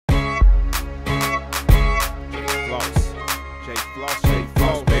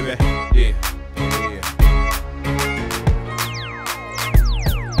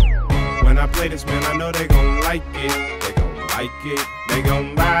play this, man, I know they gon' like it. They gon' like it, they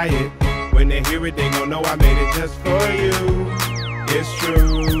gon' buy it. When they hear it, they gon' know I made it just for you. It's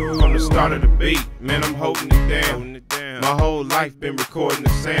true. From the start of the beat, man, I'm holding it down. My whole life been recording the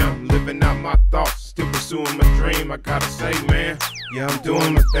sound, living out my thoughts, still pursuing my dream. I gotta say, man, yeah, I'm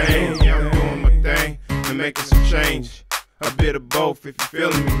doing my thing. Yeah, I'm doing my thing and making some change. A bit of both, if you're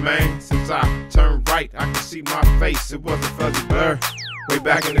feeling me, man. Since I turned right, I can see my face. It was a fuzzy blur. Way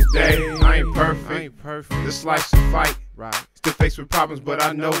back in the day, I ain't perfect. This life's a fight. Still faced with problems, but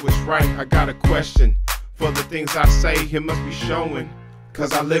I know it's right. I got a question for the things I say. It must be showing,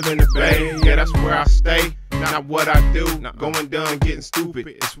 cause I live in the Bay. Yeah, that's where I stay. Not what I do. Going done, getting stupid.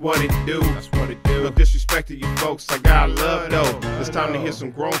 It's what it do. No disrespect to you folks. I got love though. It's time to hear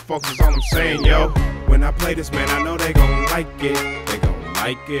some grown folks. Is all I'm saying, yo. When I play this, man, I know they gon' like it. They gon'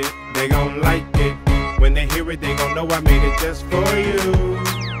 like it. They gon' like it. When they hear it, they gon' know I made it just for you.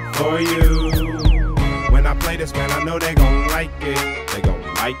 For you. When I play this, man, I know they gon' like it. They gon'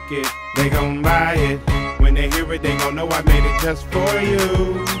 like it. They gon' buy it. When they hear it, they gon' know I made it just for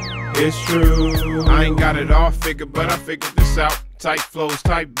you. It's true. I ain't got it all figured, but I figured this out. Tight flows,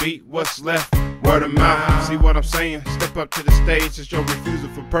 tight beat, what's left? Word of mouth. See what I'm saying? Step up to the stage, it's your refusal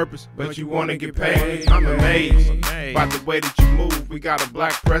for purpose, but you wanna get paid. I'm amazed by the way that you move. We got a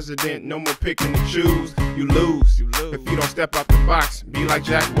black president, no more picking and choose. You lose if you don't step out the box. Be like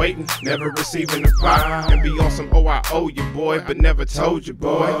Jack waiting, never receiving the pot. And be on some oh I owe you, boy, but never told you,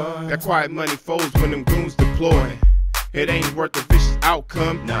 boy. That quiet money folds when them goons deploy. It ain't worth the vicious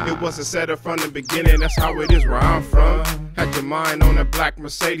outcome. It wasn't set up from the beginning, that's how it is where I'm from. Had your mind on that black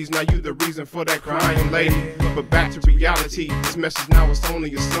Mercedes, now you the reason for that crying lady. But back to reality, this message now is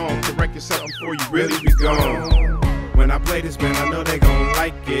only a song. Correct yourself before you really be gone. When I play this, man, I know they gon'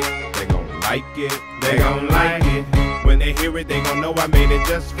 like it. They gon' like it, they gon' like it. When they hear it, they gon' know I made it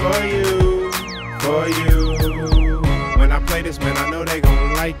just for you. For you. When I play this, man, I know they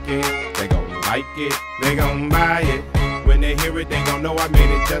gon' like it. They gon' like it, they gon' buy it. When they hear it, they gon' know I made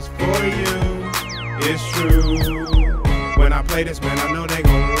it just for you. It's true. When I play this, man, I know they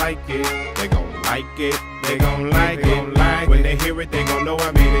gon' like it. They gon' like it, they gon' like it. When they hear it, they gon' know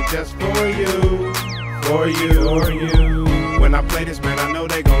I made it just for you. For you. When I play this, man, I know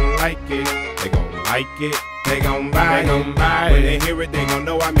they gon' like it. They gon' like it, they gon' buy it. When they hear it, they gon'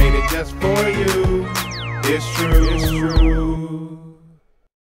 know I made it just for you. It's true.